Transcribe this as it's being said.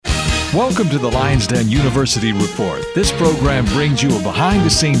Welcome to the Lion's Den University Report. This program brings you a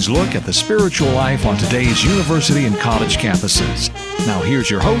behind-the-scenes look at the spiritual life on today's university and college campuses. Now here's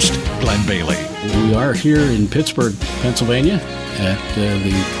your host, Glenn Bailey. We are here in Pittsburgh, Pennsylvania at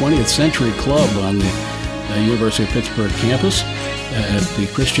the 20th Century Club on the University of Pittsburgh campus at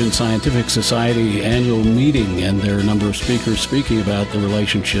the Christian Scientific Society annual meeting, and there are a number of speakers speaking about the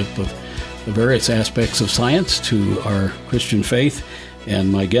relationship of the various aspects of science to our Christian faith.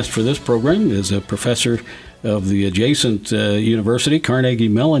 And my guest for this program is a professor of the adjacent university, Carnegie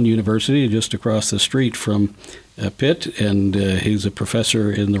Mellon University, just across the street from Pitt, and he's a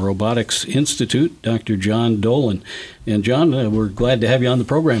professor in the Robotics Institute, Dr. John Dolan. And John, we're glad to have you on the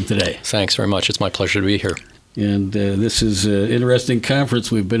program today. Thanks very much. It's my pleasure to be here. And this is an interesting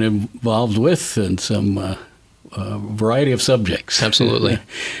conference we've been involved with, and some variety of subjects. Absolutely.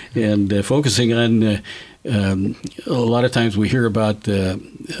 And focusing on a lot of times we hear about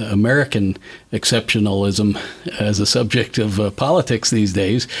American exceptionalism as a subject of politics these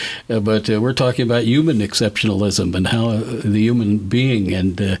days, but we're talking about human exceptionalism and how the human being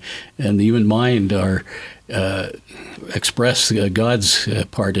and the human mind are express God's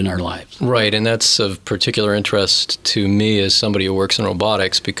part in our lives. Right, and that's of particular interest to me as somebody who works in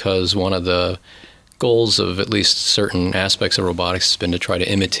robotics, because one of the goals of at least certain aspects of robotics has been to try to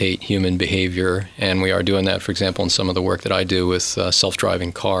imitate human behavior, and we are doing that, for example, in some of the work that I do with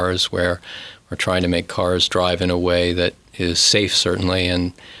self-driving cars, where we're trying to make cars drive in a way that is safe, certainly,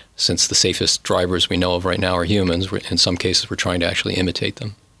 and since the safest drivers we know of right now are humans, in some cases we're trying to actually imitate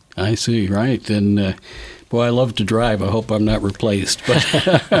them. I see, right. And boy, I love to drive. I hope I'm not replaced. But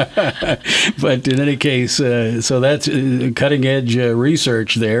in any case, so that's cutting-edge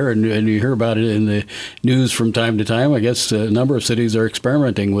research there, and you hear about it in the news from time to time. I guess a number of cities are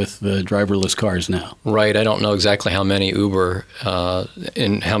experimenting with driverless cars now. Right. I don't know exactly how many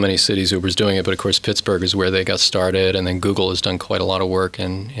in how many cities Uber's doing it, but of course Pittsburgh is where they got started, and then Google has done quite a lot of work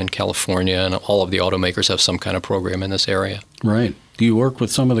in California, and all of the automakers have some kind of program in this area. Right. Do you work with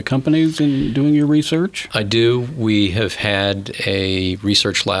some of the companies in doing your research? I do. We have had a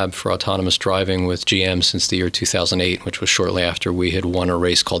research lab for autonomous driving with GM since the year 2008, which was shortly after we had won a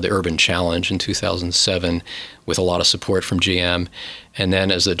race called the Urban Challenge in 2007 with a lot of support from GM. And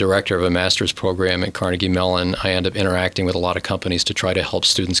then as the director of a master's program at Carnegie Mellon, I end up interacting with a lot of companies to try to help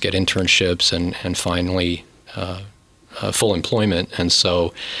students get internships and finally full employment. And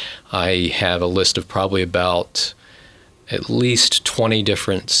so I have a list of probably about at least 20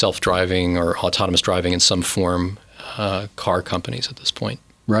 different self-driving or autonomous driving in some form car companies at this point.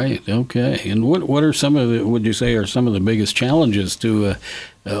 Right. Okay. And what are some of the, would you say, are some of the biggest challenges to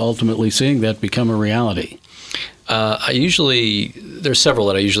ultimately seeing that become a reality? There's several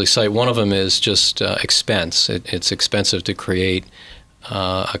that I usually cite. One of them is just expense. It's expensive to create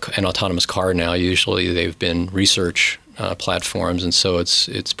an autonomous car now. Usually they've been research platforms, and so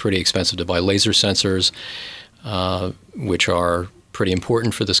it's pretty expensive to buy laser sensors, which are pretty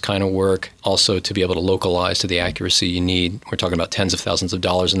important for this kind of work. Also, to be able to localize to the accuracy you need, we're talking about tens of thousands of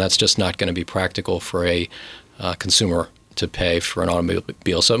dollars, and that's just not going to be practical for a consumer to pay for an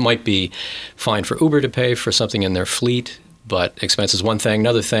automobile. So it might be fine for Uber to pay for something in their fleet, but expense is one thing.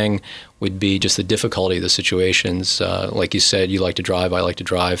 Another thing would be just the difficulty of the situations. Like you said, you like to drive, I like to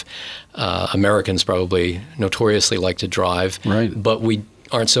drive. Americans probably notoriously like to drive, right, but we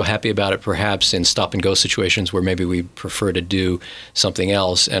aren't so happy about it perhaps in stop-and-go situations where maybe we prefer to do something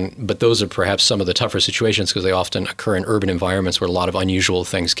else. But those are perhaps some of the tougher situations because they often occur in urban environments where a lot of unusual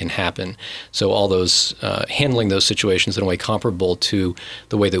things can happen. So all those, handling those situations in a way comparable to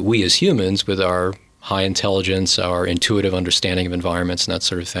the way that we as humans, with our high intelligence, our intuitive understanding of environments and that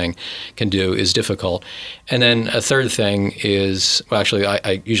sort of thing can do, is difficult. And then a third thing is, well, actually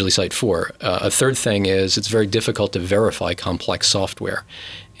I usually cite four. A third thing is it's very difficult to verify complex software.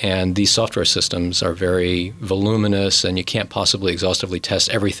 And these software systems are very voluminous, and you can't possibly exhaustively test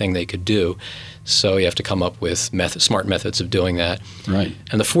everything they could do. So you have to come up with smart methods of doing that. Right.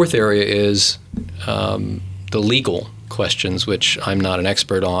 And the fourth area is the legal questions, which I'm not an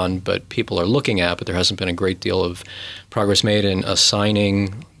expert on, but people are looking at, but there hasn't been a great deal of progress made in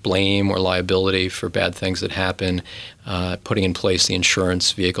assigning blame or liability for bad things that happen, putting in place the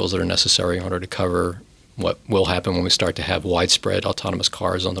insurance vehicles that are necessary in order to cover what will happen when we start to have widespread autonomous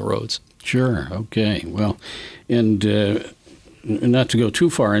cars on the roads. Sure. Okay. Well, and not to go too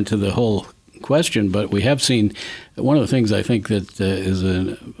far into the whole question, but we have seen one of the things I think that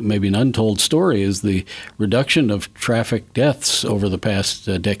is maybe an untold story is the reduction of traffic deaths over the past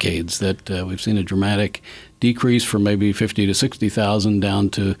decades, that we've seen a dramatic decreased from maybe 50 to 60,000 down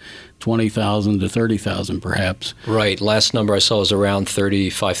to 20,000 to 30,000 perhaps. Right. Last number I saw was around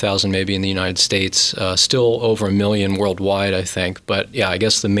 35,000 maybe in the United States. Still over 1 million worldwide, I think. But yeah, I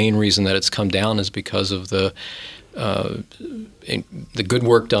guess the main reason that it's come down is because of the good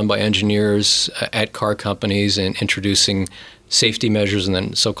work done by engineers at car companies in introducing safety measures and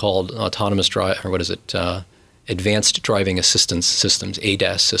then so-called autonomous advanced driving assistance systems,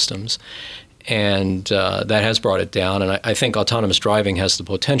 ADAS systems. And that has brought it down. And I think autonomous driving has the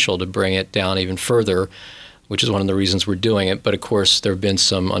potential to bring it down even further, which is one of the reasons we're doing it. But of course, there have been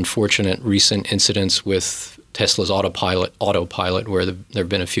some unfortunate recent incidents with Tesla's autopilot where there have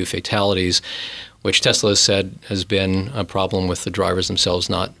been a few fatalities, which Tesla has said has been a problem with the drivers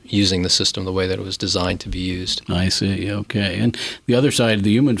themselves not using the system the way that it was designed to be used. I see. Okay. And the other side,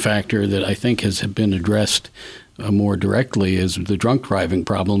 the human factor that I think has been addressed more directly is the drunk driving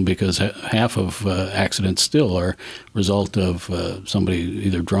problem, because half of accidents still are a result of somebody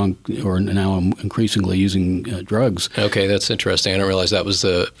either drunk or now increasingly using drugs. Okay, that's interesting. I didn't realize that was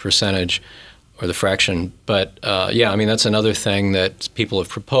the percentage or the fraction. But yeah, I mean, that's another thing that people have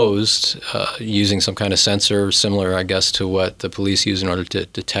proposed, using some kind of sensor similar, I guess, to what the police use in order to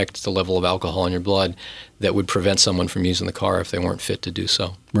detect the level of alcohol in your blood that would prevent someone from using the car if they weren't fit to do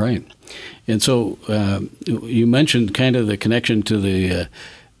so. Right. And so you mentioned kind of the connection to the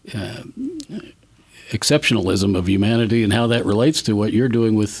exceptionalism of humanity and how that relates to what you're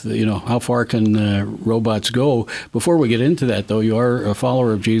doing with, how far can robots go. Before we get into that, though, you are a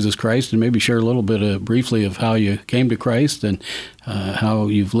follower of Jesus Christ, and maybe share a little bit briefly of how you came to Christ and how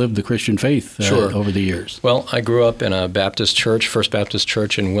you've lived the Christian faith over the years. Well, I grew up in a Baptist church, First Baptist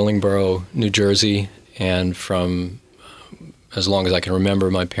Church in Willingboro, New Jersey, and from as long as I can remember,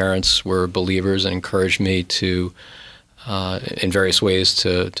 my parents were believers and encouraged me to in various ways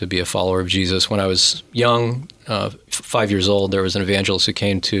to be a follower of Jesus. When I was young, 5 years old, there was an evangelist who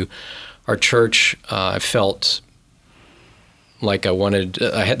came to our church. I felt like there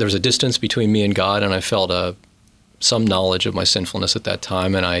was a distance between me and God, and I felt some knowledge of my sinfulness at that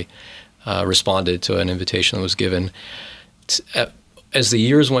time, and I responded to an invitation that was given. As the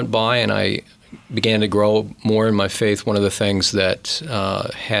years went by and I began to grow more in my faith, one of the things that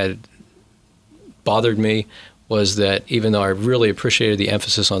had bothered me was that even though I really appreciated the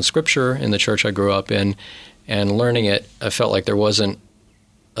emphasis on Scripture in the church I grew up in and learning it, I felt like there wasn't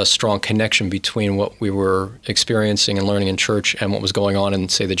a strong connection between what we were experiencing and learning in church and what was going on in,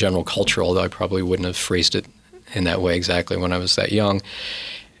 say, the general culture, although I probably wouldn't have phrased it in that way exactly when I was that young.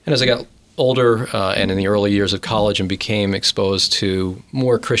 And as I got older and in the early years of college and became exposed to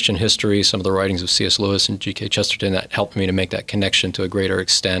more Christian history, some of the writings of C.S. Lewis and G.K. Chesterton, that helped me to make that connection to a greater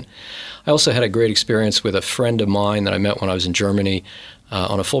extent. I also had a great experience with a friend of mine that I met when I was in Germany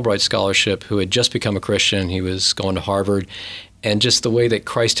on a Fulbright scholarship who had just become a Christian. He was going to Harvard. And just the way that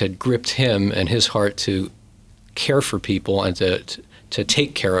Christ had gripped him and his heart to care for people and to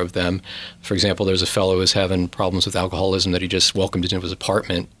take care of them. For example, there's a fellow who was having problems with alcoholism that he just welcomed into his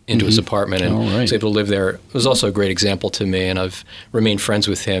apartment and was able to live there. It was also a great example to me, and I've remained friends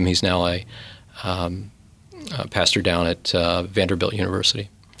with him. He's now a pastor down at Vanderbilt University.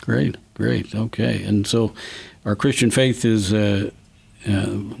 Great. Okay. And so our Christian faith is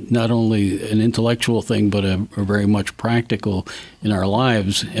not only an intellectual thing, but a very much practical in our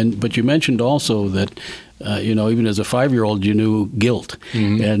lives. But you mentioned also that even as a 5-year-old, you knew guilt,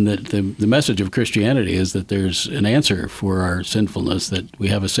 and that the message of Christianity is that there's an answer for our sinfulness, that we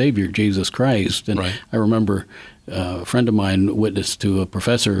have a Savior, Jesus Christ. And right. I remember a friend of mine witnessed to a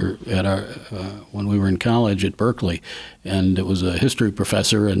professor at when we were in college at Berkeley, and it was a history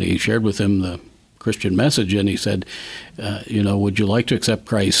professor, and he shared with him the Christian message, and he said, would you like to accept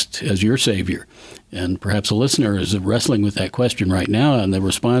Christ as your Savior? And perhaps a listener is wrestling with that question right now, and the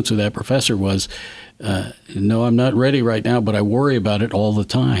response of that professor was, no, I'm not ready right now, but I worry about it all the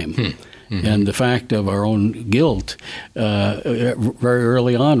time. Mm-hmm. And the fact of our own guilt, very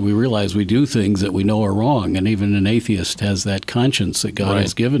early on, we realize we do things that we know are wrong. And even an atheist has that conscience that God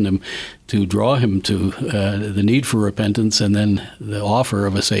has given him to draw him to the need for repentance and then the offer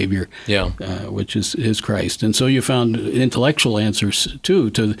of a Savior, which is Christ. And so you found intellectual answers,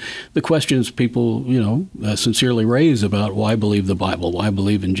 too, to the questions people, sincerely raise about why believe the Bible, why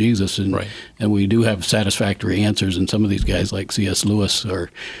believe in Jesus. And we do have satisfactory answers, and some of these guys like C.S. Lewis are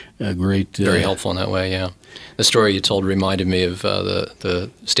great. Very helpful in that way, yeah. The story you told reminded me of the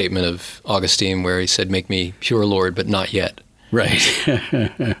statement of Augustine where he said, "Make me pure, Lord, but not yet." Right.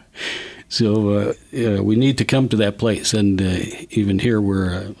 So we need to come to that place. And even here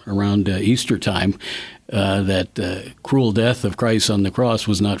we're around Easter time, that cruel death of Christ on the cross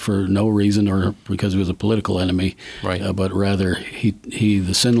was not for no reason or because he was a political enemy, right. But rather he,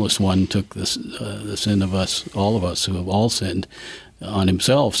 the sinless one, took the sin of us, all of us who have all sinned, on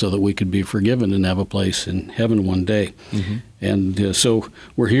himself so that we could be forgiven and have a place in heaven one day. Mm-hmm. And so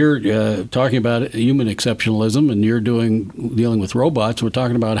we're here talking about human exceptionalism, and you're dealing with robots. We're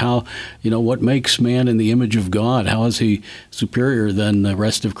talking about how, what makes man in the image of God? How is he superior than the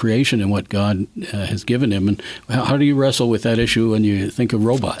rest of creation and what God has given him? And how do you wrestle with that issue when you think of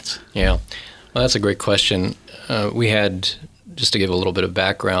robots? Yeah, well, that's a great question. We had, just to give a little bit of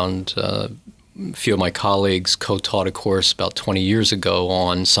background, a few of my colleagues co-taught a course about 20 years ago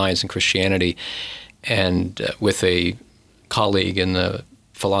on science and Christianity, and with a colleague in the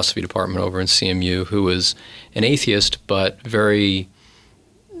philosophy department over in CMU who was an atheist but very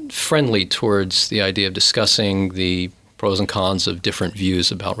friendly towards the idea of discussing the pros and cons of different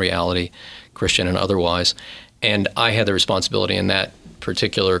views about reality, Christian and otherwise. And I had the responsibility in that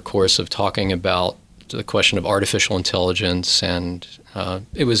particular course of talking about the question of artificial intelligence, and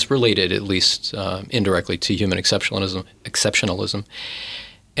it was related, at least indirectly, to human exceptionalism.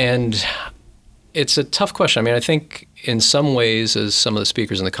 And it's a tough question. I mean, I think in some ways, as some of the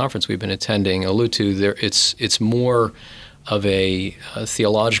speakers in the conference we've been attending allude to, it's more of a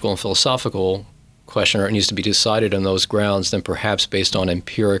theological and philosophical question, or it needs to be decided on those grounds than perhaps based on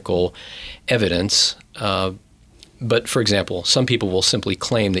empirical evidence. But, for example, some people will simply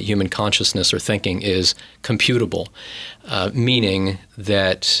claim that human consciousness or thinking is computable, meaning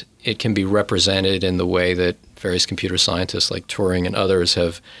that it can be represented in the way that various computer scientists like Turing and others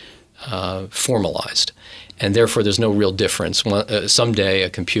have formalized. And therefore, there's no real difference. Someday, a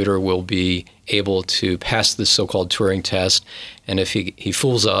computer will be able to pass this so-called Turing test, and if he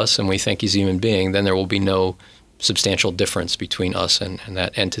fools us and we think he's a human being, then there will be no substantial difference between us and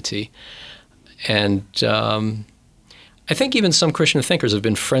that entity. And I think even some Christian thinkers have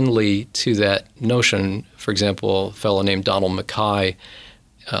been friendly to that notion. For example, a fellow named Donald Mackay,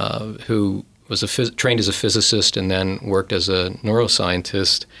 who was trained as a physicist and then worked as a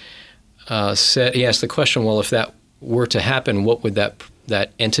neuroscientist, he asked the question, well, if that were to happen, what would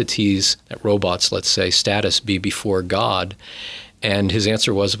that entity's, that robot's, let's say, status be before God? And his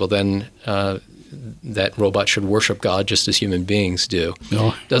answer was, well, then that robot should worship God just as human beings do.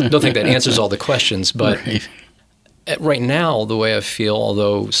 No. Don't think that answers all the questions, but right now, the way I feel,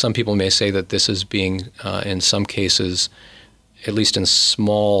 although some people may say that this is being, in some cases, at least in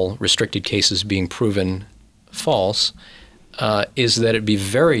small, restricted cases, being proven false, is that it'd be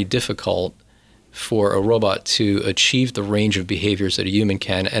very difficult for a robot to achieve the range of behaviors that a human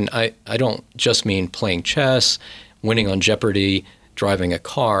can. And I don't just mean playing chess, winning on Jeopardy, driving a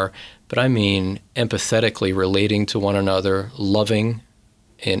car, but I mean empathetically relating to one another, loving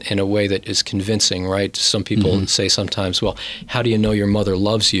in a way that is convincing, right? Some people say sometimes, well, how do you know your mother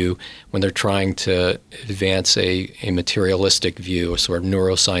loves you when they're trying to advance a materialistic view, a sort of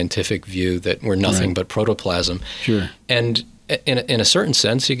neuroscientific view that we're nothing but protoplasm? Sure. And in a certain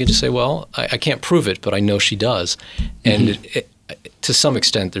sense, you can just say, well, I can't prove it, but I know she does. And to some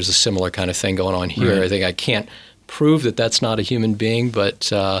extent, there's a similar kind of thing going on here. Right. I think I can't prove that that's not a human being,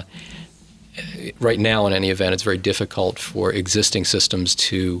 but right now, in any event, it's very difficult for existing systems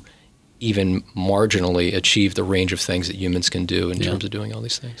to even marginally achieve the range of things that humans can do in terms of doing all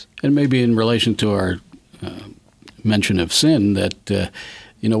these things. And maybe in relation to our mention of sin, that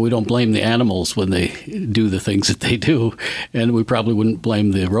we don't blame the animals when they do the things that they do, and we probably wouldn't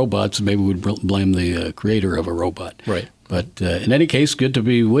blame the robots. Maybe we'd blame the creator of a robot. Right. But in any case, good to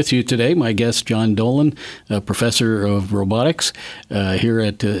be with you today. My guest, John Dolan, professor of robotics here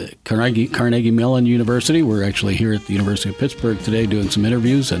at Carnegie Mellon University. We're actually here at the University of Pittsburgh today doing some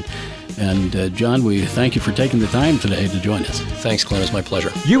interviews. And John, we thank you for taking the time today to join us. Thanks, Clint. It's my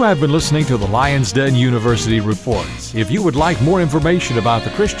pleasure. You have been listening to the Lions Den University Reports. If you would like more information about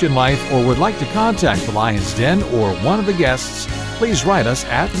the Christian life or would like to contact the Lions Den or one of the guests, please write us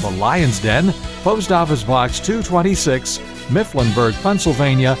at the Lions Den, Post Office Box 226, Mifflinburg,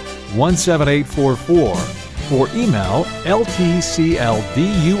 Pennsylvania 17844, or email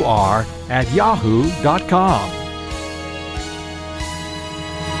ltcldur@yahoo.com.